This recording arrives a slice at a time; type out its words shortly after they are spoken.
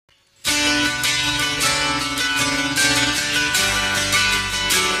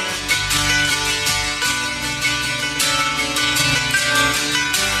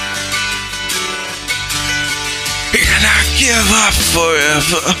up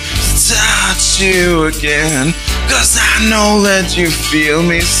forever to touch you again, 'cause I know that you feel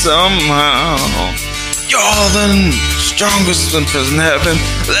me somehow. You're the strongest person heaven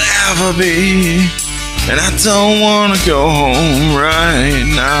will ever be, and I don't wanna go home right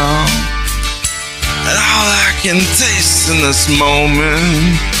now. And all I can taste in this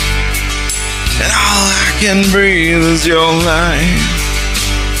moment, and all I can breathe is your light.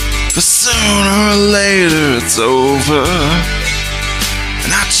 But sooner or later it's over,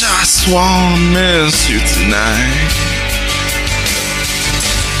 and I just wanna miss you tonight.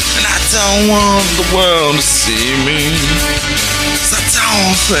 And I don't want the world to see me, 'cause I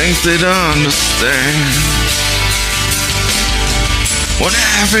don't think they'd understand. When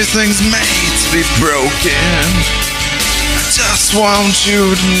everything's made to be broken, I just want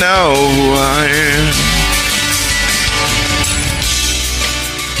you to know who I am.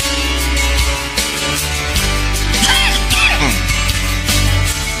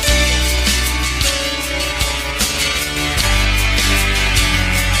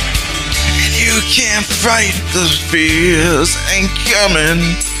 And you can't fight the fears ain't coming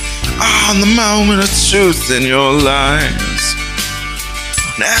on the moment of truth in your lives.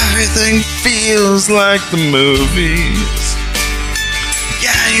 Everything feels like the movies.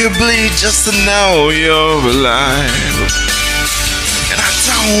 Yeah, you bleed just to know you're alive. And I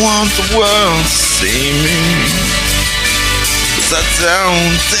don't want the world to see me, 'cause I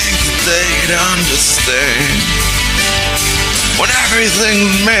don't think that they'd understand. When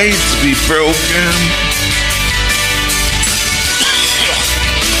everything's made to be broken,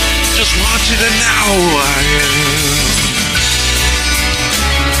 just want you to know who I am.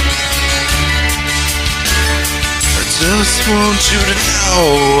 Just want you to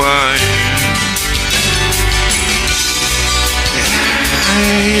know I am.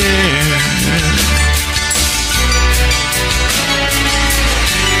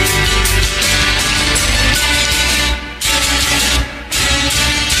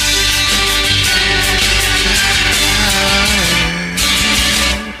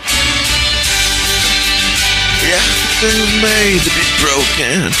 Everything's made to be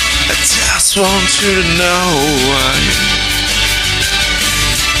broken. I just want you to know I am.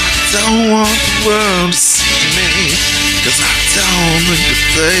 I don't want the world to see me, 'cause I don't think that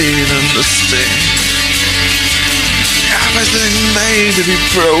they'd understand. Everything's made to be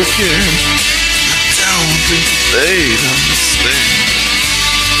broken. I don't think that they'd understand.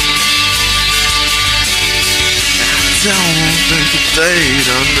 I don't think that they'd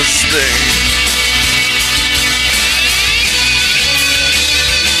understand.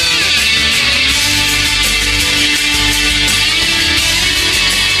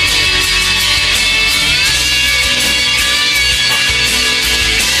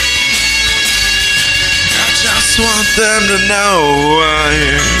 I just want them to know who I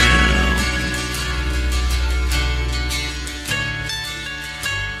am.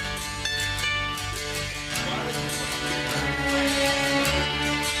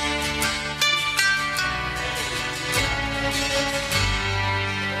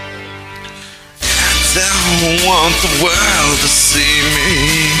 I don't want the world to see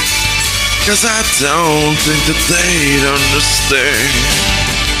me, 'cause I don't think that they'd understand.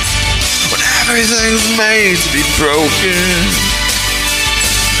 Everything's made to be broken.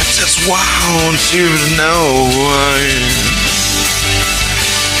 I just want you to know who I am.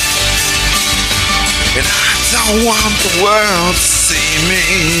 And I don't want the world to see me,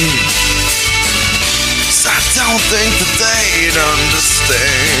 'cause I don't think that they'd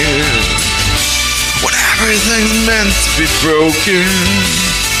understand. When everything's meant to be broken,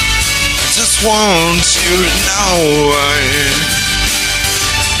 I just want you to know who I am.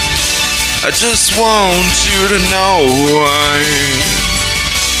 I just want you to know who I am.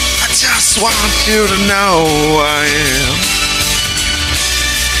 I just want you to know who I am.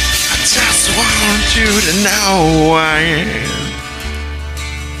 I just want you to know who I am.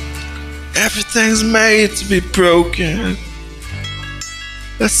 Everything's made to be broken.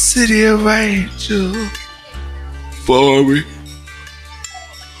 A city of angels for me.